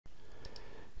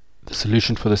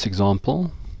solution for this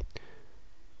example.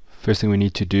 First thing we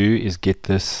need to do is get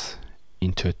this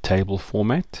into a table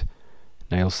format.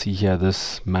 Now you'll see here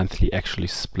this monthly actually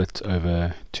split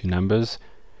over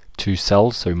two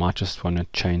cells, so we might just want to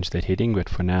change that heading, but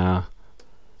for now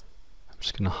I'm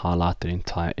just going to highlight the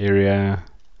entire area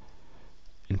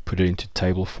and put it into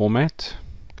table format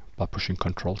by pushing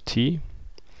Ctrl T.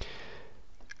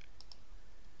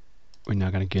 We're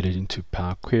now going to get it into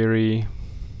PowerQuery.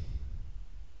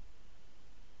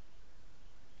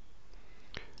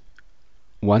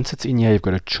 Once it's in here, you've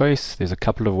got a choice. There's a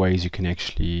couple of ways you can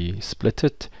actually split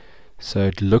it. So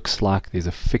it looks like there's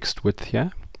a fixed width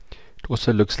here. It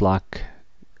also looks like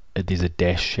there's a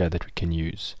dash here that we can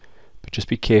use. But just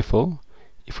be careful.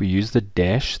 If we use the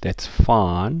dash, that's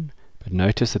fine. But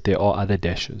notice that there are other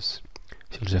dashes.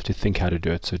 So you'll just have to think how to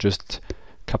do it. So just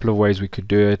a couple of ways we could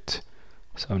do it.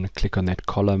 So I'm going to click on that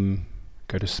column,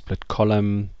 go to split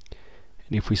column.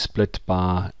 And if we split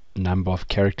by number of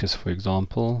characters, for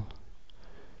example,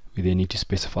 we then need to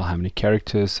specify how many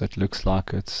characters. So it looks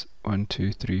like it's 1,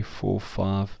 2, 3, 4,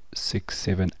 5, 6,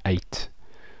 7, 8.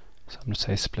 So I'm going to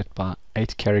say split by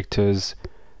 8 characters.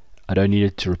 I don't need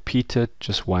it to repeat it,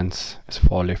 just once, as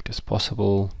far left as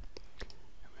possible.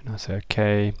 When I say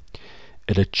OK,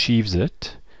 it achieves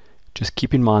it. Just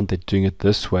keep in mind that doing it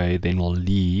this way then will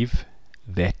leave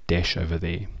that dash over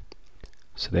there.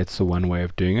 So that's the one way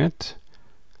of doing it.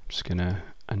 I'm just going to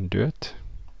undo it.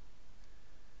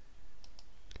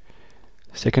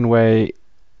 Second way,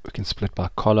 we can split by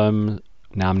column.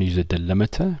 Now I'm going to use a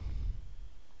delimiter.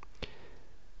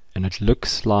 And it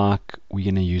looks like we're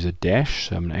going to use a dash.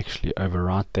 So I'm going to actually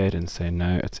overwrite that and say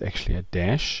no, it's actually a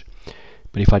dash.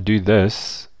 But if I do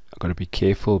this, I've got to be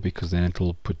careful because then it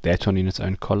will put that one in its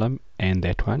own column and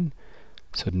that one.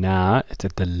 So now it's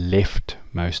at the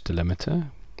leftmost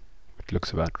delimiter. It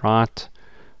looks about right.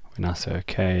 When I say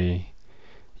OK,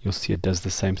 you'll see it does the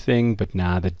same thing, but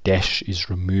now the dash is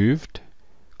removed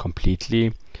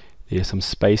completely. There are some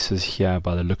spaces here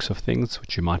by the looks of things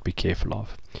which you might be careful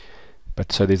of.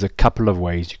 But so there's a couple of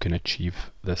ways you can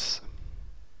achieve this.